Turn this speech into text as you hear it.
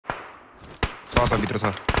भित्र छ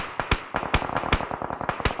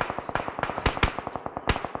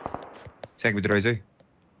स्याक भित्र रहेछ है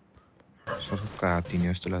ससुक्का हात्तिने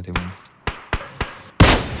जस्तो लाग्थ्यो मलाई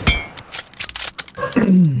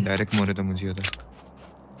डाइरेक्ट मरे त मुझियो त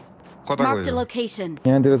कता गयो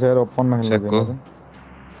यहाँतिर छ यार ओपनमा खेल्दै छ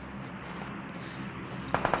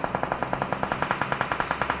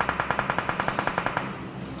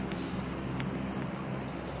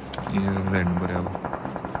यो हेर्नु पर्यो अब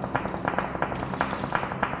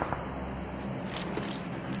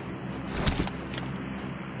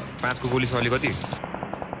 5 को गोली छ अलिकति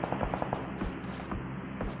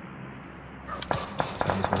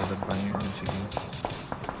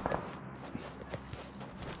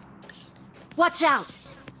Watch out!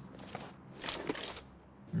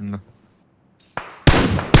 No.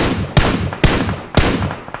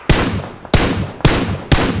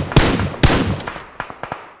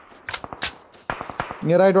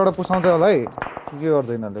 मेरो राइटबाट पुसाउँछ होला है के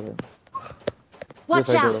गर्दैन ले भाइ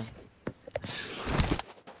Watch out!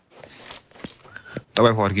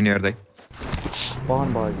 तपाईं फर्किने हेर्दै पहन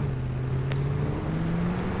भयो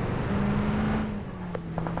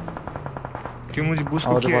के मुझे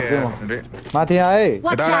बुसको के रे माथि आए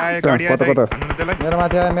यता आए गाडी आए मेरो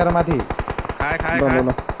माथि आए मेरो माथि खाए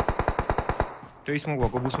त्यो स्मोक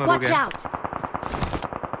भएको बुसमा रोक्यो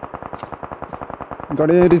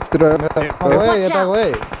गाडी रिचतिर ओए यता गए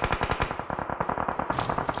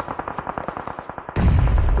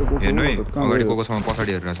हेर्नु है अगाडि कोको छ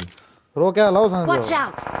पछाडी हेरेर छु रोक्या लौ सँग Watch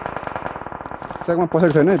out! सेकमा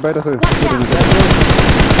पछाडी छैन है बाहिर छ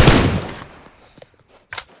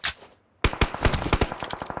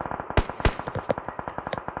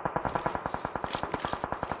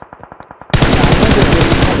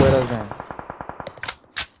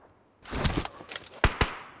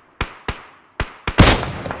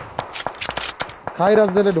खाइराज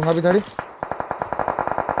देले ढुंगा पिछाडी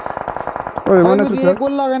ओए मने छ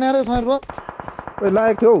गोल लगाएन रे स्माइल ब्रो ओए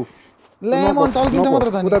लायक थियो लेमन टल्किन्छ मात्र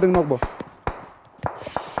त उता देखि नक्बो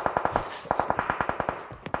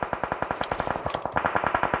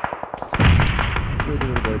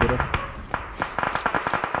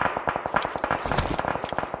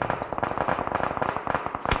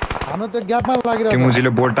हाम्रो त्यो ग्यापमा लागिरहेछ त्यो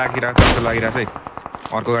मुजीले बोल्ट टाकिरहेको जस्तो लागिरहेछ है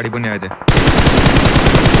अर्को गाडी पनि आयो त्यहाँ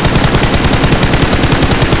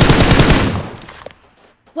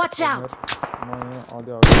Watch out!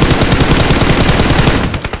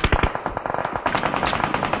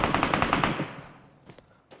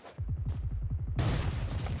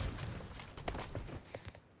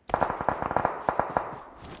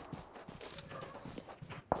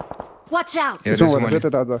 Watch out! यसो गर्छ त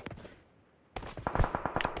दाजु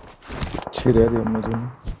छिरे दियो मुझे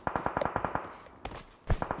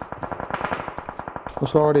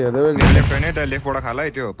उसको अगाडि हेर्दै लेफ्ट हैन त लेफ्टबाट खाला है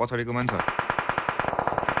त्यो पछाडीको मान्छे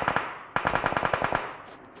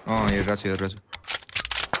हेरेर छु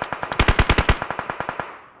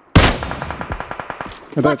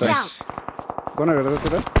Watch out! कोन हेर्दै छ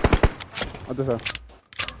त अझ छ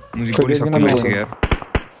मुझे गोली सकिरहेछ यार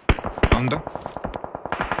अन्त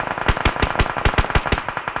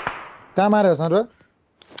कहाँ मार्यो सर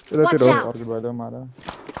यतातिर Watch out! अर्को भयो मारा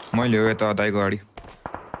मैले हो यता दाइको गाडी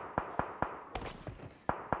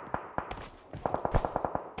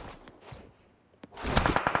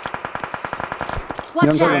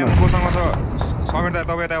Watch out! कोसँग छ समेट त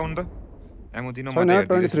तपाईँ यता आउनु त एमो दिनु म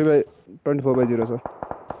 23/24/0 छ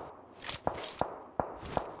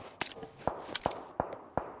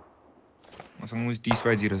मसँग मुझे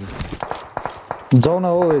 30/0 छ जाऊ न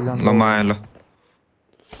हो एकजना ल म आएँ ल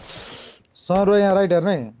सर यहाँ राइट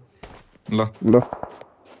हेर्ने ल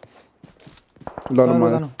म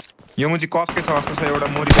यो मुझे कफ के छ जस्तो छ एउटा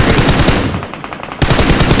मरिसक्यो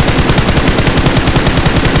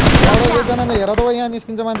एकजनाले हेर त यहाँ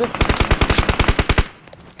निस्किन्छ मान्छे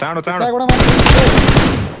चाँडो एउटा मान्छे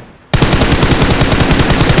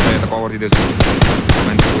यता कभर दिँदैछु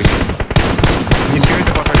मान्छे कोही निस्क्यो नि त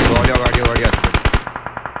पछाडि अगाडि आएको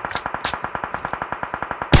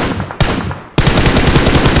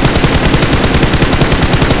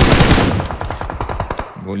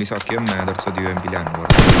गोली सक्यो म्यादर छ दियो एमपीले हान्नु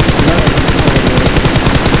पर्छ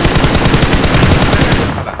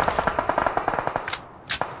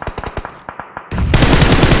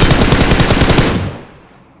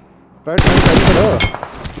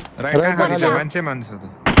राइट मान्छे त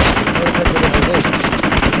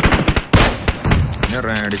यहाँ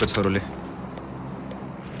राडीको छोरोले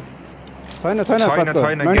छैन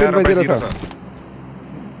 19/0 छ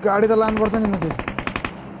गाडी त लानु पर्छ नि मुझे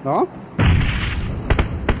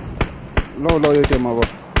ल यो टेम अब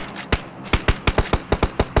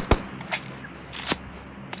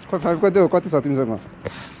 5 कति हो कति छ तिमीसँग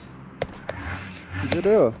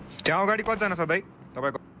जेरो हो त्यहाँ अगाडि कति जना छ दाइ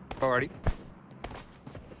तपाईको अगाडि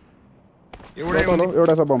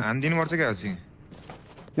एउटा छ बम हान दिनु पर्छ के हाल्छ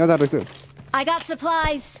यहाँ जाँदै थियो I got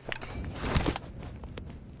supplies.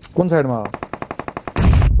 कुन साइडमा हो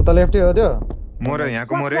उता लेफ्टै हो त्यो मोरे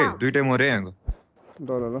यहाँको मोरे दुईटै मोरे यहाँको ल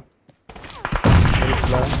ल ल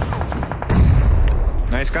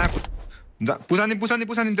नाइस कहाँ पुसानी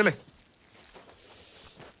त्यसलाई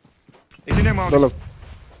एकछिन म ल ल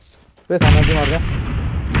प्रेस हान्न चाहिँ मार्छ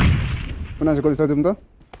कुना चाहिँ कति छ तिमी त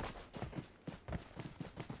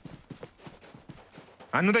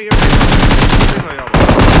हान्नु त यो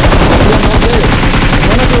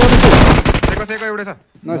सेको एउटै छ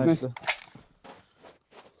नाइस नाइस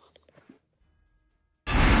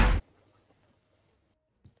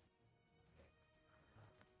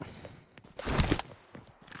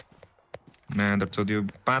म्यान त त्यो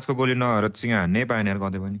 5 को गोली नहर चिङ हान्नै पाएन यार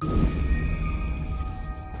कतै पनि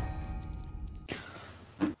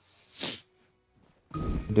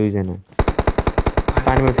दुईजना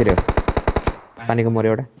पानीमा फेरि पानीको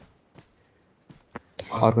मर्यो एउटा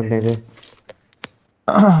अर्को त्यही चाहिँ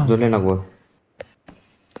जसले नगयो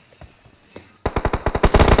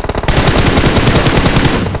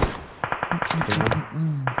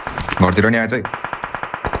घरतिर नि आएछ है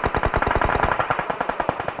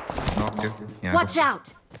Watch out.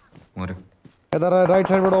 मोरे यता राइट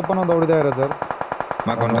साइडबाट ओपन दौडिदै आएर सर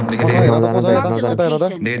मा control Marked a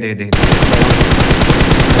location. They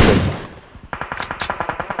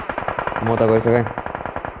म त गइसकेँ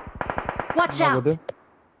Watch out.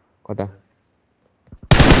 कता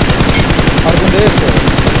अर्को दे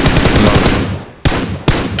ल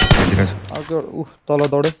अर्को तल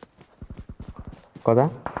दौडे कता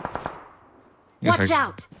Watch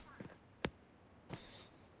out.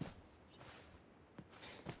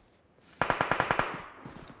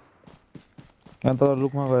 यहाँ त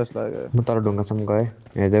रुखमा गयो जस्तो लाग्यो म तर ढुङ्गासँग गएँ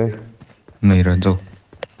हेर्दै नै रहन्छौ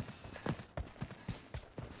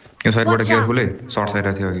यो साइडबाट केयरफुल है सर्ट साइड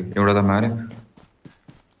थियो अघि एउटा त मारे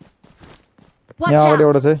Watch यहाँ अगाडि out.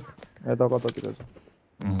 एउटा छ यता कतातिर छ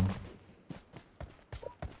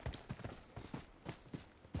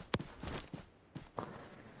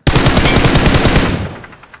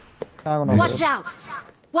कहाँको number Watch out.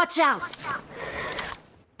 Watch out.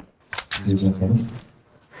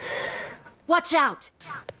 Watch out.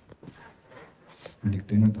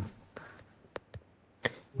 देख्दैन त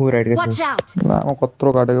ऊ राइट Watch out. लामो कत्रो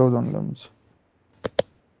काटेको झन्डै हुन्छ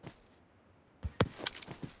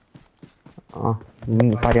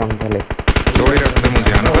पारि आउनु थाले दौडिरहेको छ म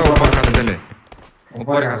ध्यान त ऊपर खाछ त्यसले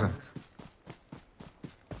ऊपर खाछ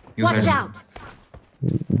यो Watch साइड out.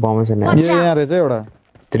 बमै छैन Watch यहाँ out. रहेछ एउटा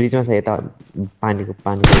त्रिजमा छ यता पानीको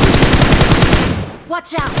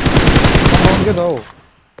Watch out. कम्पाउन्ड के छ हौ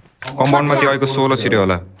कम्पाउन्डमा त्यो अहिलेको 16 छिर्यो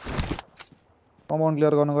होला कम्पाउन्ड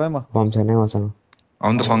क्लियर गर्नु गएँ म बम छैन मसँग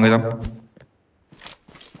आउनु त सँगै जाम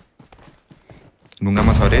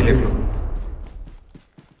ढुङ्गामा छ अरे लेफ्ट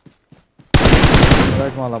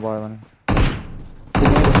राइटमा होला भयो भने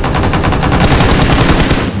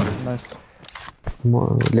नाइस म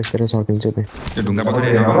लेफ्टतिर सर्किन्छु त्यहाँ त्यो ढुङ्गा पछाडि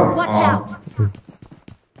Watch out.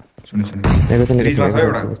 सुनि एकैछिन ब्रिजमा छ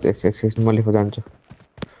एउटा एकछिन म लिफो जान्छु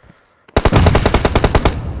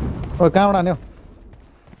ओ कहाँबाट हान्यो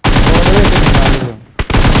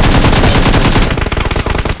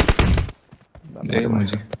ए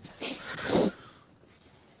मुजी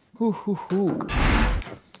हु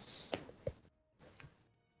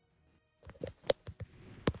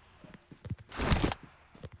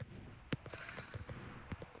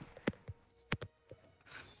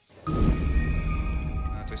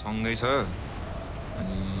चाहिँ सँगै छ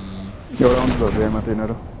अनि एउटा आउनु त बिहामा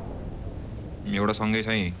तिनीहरू एउटा सँगै छ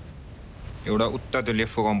है एउटा उता त्यो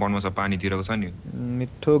लेफ्टको कम्पाउन्डमा छ पानीतिरको छ नि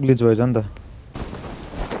मिठो ग्लिच भएछ नि त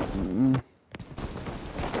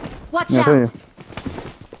Watch यहाँ छ out.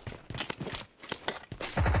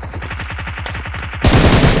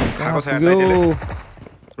 खाएको छ यार त्यसले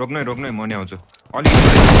रोक्नु है म नि आउँछु अलि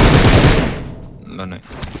ल नै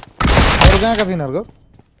अरू कहाँका थिएन अर्को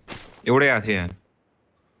एउटै आएको थियो यहाँ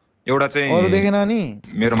एउटा अरू चाहिँ देखेन नि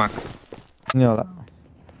मेरो माग नि होला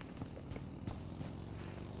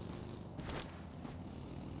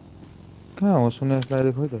कहाँ हो सुने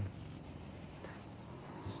जस्तो खोइ त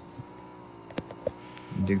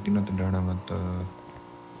देख्दिन त डाँडामा त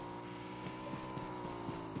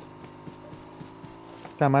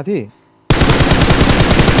कहाँ माथि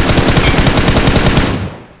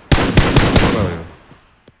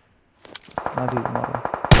माथि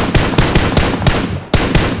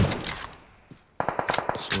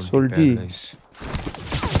सोल्टी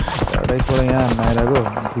राइटबाट यहाँ नाइराको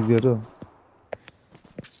ठिकहरू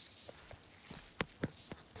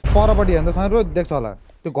परपट्टि हेर्दा सँगै रोज देख्छ होला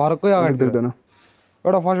त्यो घरकै अगाडि देख्दैन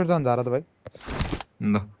एउटा फर्स्ट छ झारा त भाइ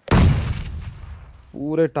ल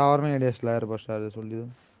पुरै टावरमै एडिएस लगाएर बस्छ आज सोल्दियो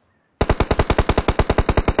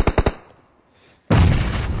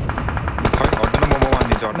खै हट्नु न म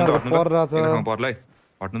मानिदिन्छु हट्नु उनीहरू त पर्रा छ। पर्लै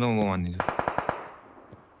हट्नु त म मानिदिन्छु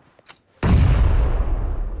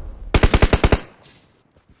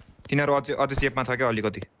तिनीहरू अझै चेपमा छ क्या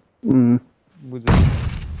अलिकति बुझ्यो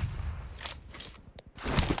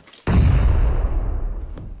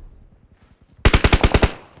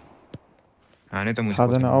हाने त मुझे थाहा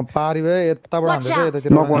छैन अब पारी भए यताबाट Watch हान्दैछ out.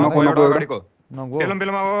 यतातिर नगो, हान्दैन। नगो, एउटा नगो, अगाडिको नगो पेलम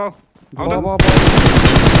पेलम आऊ अब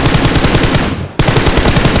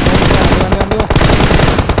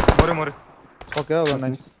मरे मरे सक्यो अब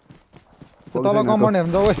नाइस त्यो बोल तल छैन कम्पाउन्ड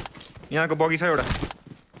हेर्नु जाऊ है यहाँको बगी छ एउटा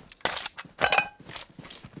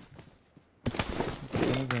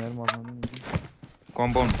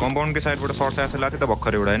कम्पाउन्डकै साइडबाट सर्छ जस्तो लाग्थ्यो त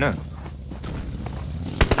भर्खर एउटा होइन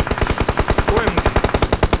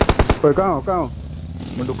ओए कहाँ हो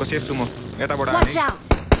म ढुक्क सेफ छु म यताबाट Watch हाने out!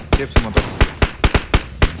 सेफ छु म त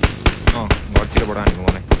घरतिरबाट हानेको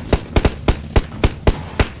मलाई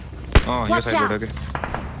यो Watch साइडबाट out. के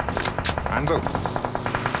हान्छ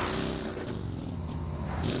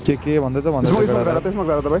के भन्दैछ भन्दैछ त्यसमा केटा गएर त्यसमा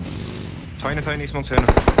गएर त भाइ छैन स्मोक छैन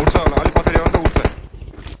उठ्छ होला अलिक पछाडि आउनु त उठ्छ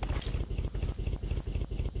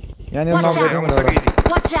यहाँनिर Watch नक out. गरिदिउँ न एउटा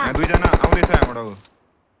Watch यहाँ out! दुईजना आउँदैछ यहाँबाट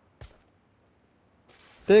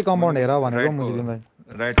त्यही कम्पाउन्ड हेर भनेको राइटको- मुसिदिमलाई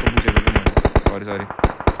राइटको बुझेको कि मैले सरी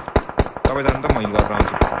तपाईँ जानु त म हिल गरेर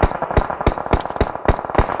आउँछु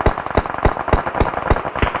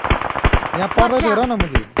यहाँ पर्दैछ हेर न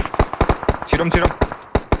मुसी छिरम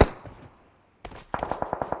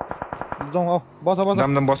जाउँ औ बस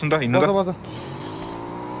दाम बस्नु त हिँड्नु त बस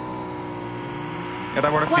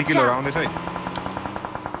यताबाट Watch फ्रिकिलहरू out. आउँदैछ है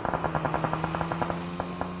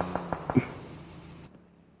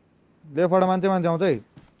लेफ्टबाट मान्छे आउँछ है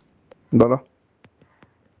ल ल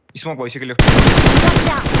स्मोक भइसक्यो Watch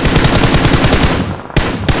out!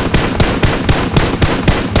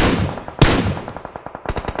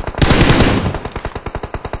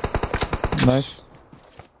 नाइस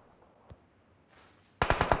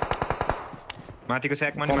माथिको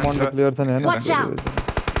स्याकमा नि कम्पाउन्ड मान्छे क्लियर छ नि हैन Watch out.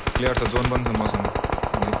 क्लियर छ जोन पनि छ मसँग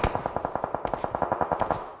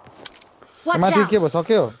Watch माथि के out! भयो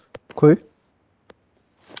सक्यो खोइ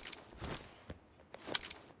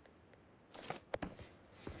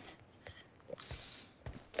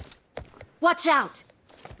Watch out!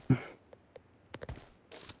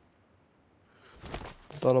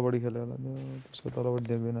 तलबडी खेल्यो होला त्यसको तलबडी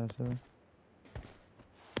देख्दैन यसो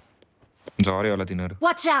झऱ्यो होला तिनीहरू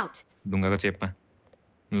Watch out! ढुङ्गाको चेपमा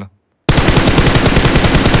ल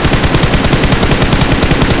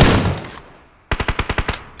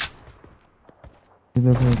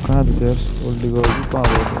कहाँ छ प्लेयर्स ओल्डी गयो कि कहाँ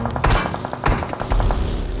गयो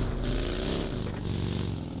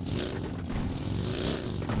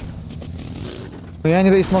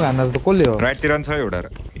यहाँनिर स्मोक हान्न त कसले हो राइटतिर पनि छ एउटा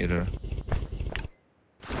हेरेर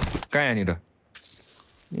कहाँ यहाँनिर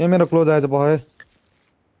यहाँ मेरो क्लोज आएछ भयो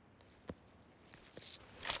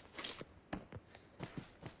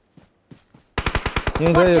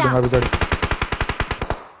यहीँ छ यो ढुङ्गा पछाडि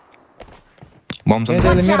बम छ यहीँ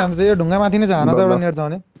चाहिँ नेट हान्छ यो ढुङ्गा माथि नै छ हान त एउटा नेट छ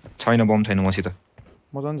भने छैन बम छैन मसित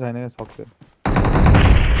मजा पनि छैन क्या सक्यो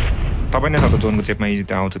तपाईँ नै छ त जोनको चेपमा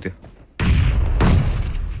त्यहाँ आउँछ त्यो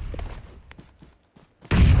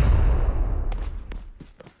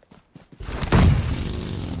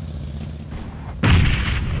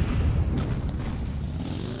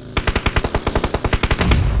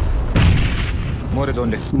मऱ्यो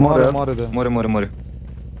जोनले मऱ्यो मऱ्यो त मऱ्यो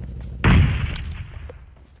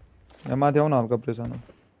यहाँ माथि आउन हल्का प्रेसन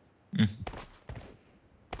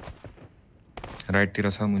राइटतिर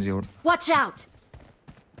छ मुझे एउटा Watch out!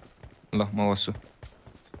 ल म बस्छु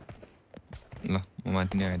ल म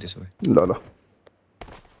माथि नै आएँ त्यसो भए ल ल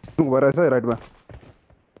भइरहेछ है राइटमा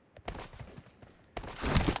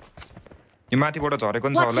यो माथिबाट झरेको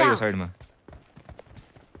नि छ Watch होला यो out. साइडमा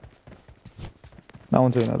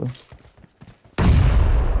आउँछ यिनीहरू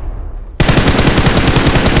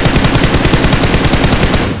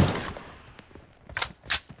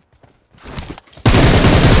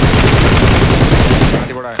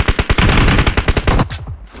माथिबाट आयो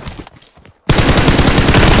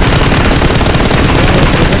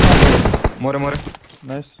मऱ्यो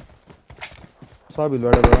नाइस सब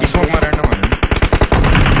हिलबाट गयो स्मोकमा ऱ्यान्डम हान्यो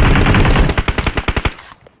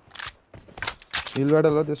हिलबाट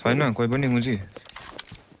ल त्यसको छैन कोही पनि मुजी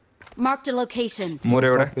Marked a location. मऱ्यो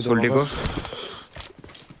एउटा सक्यो त सोल्टीको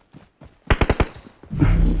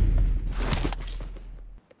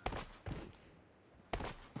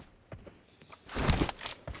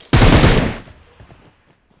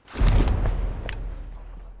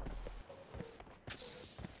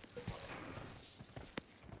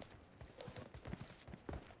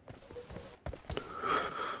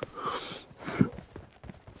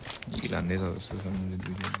हान्दैछ जस्तो छ मैले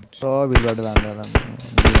दुईजना सब भिडबाट लाँदा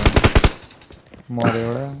मऱ्यो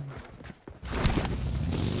एउटा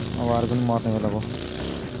अब अरू पनि मर्ने बेला भयो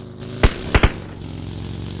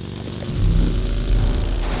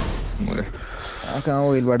मरे कहाँ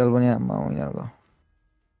हो हिल ब्याटल पनि आम्मा हो यहाँको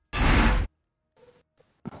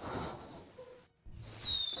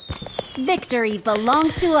Victory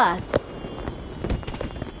belongs to us.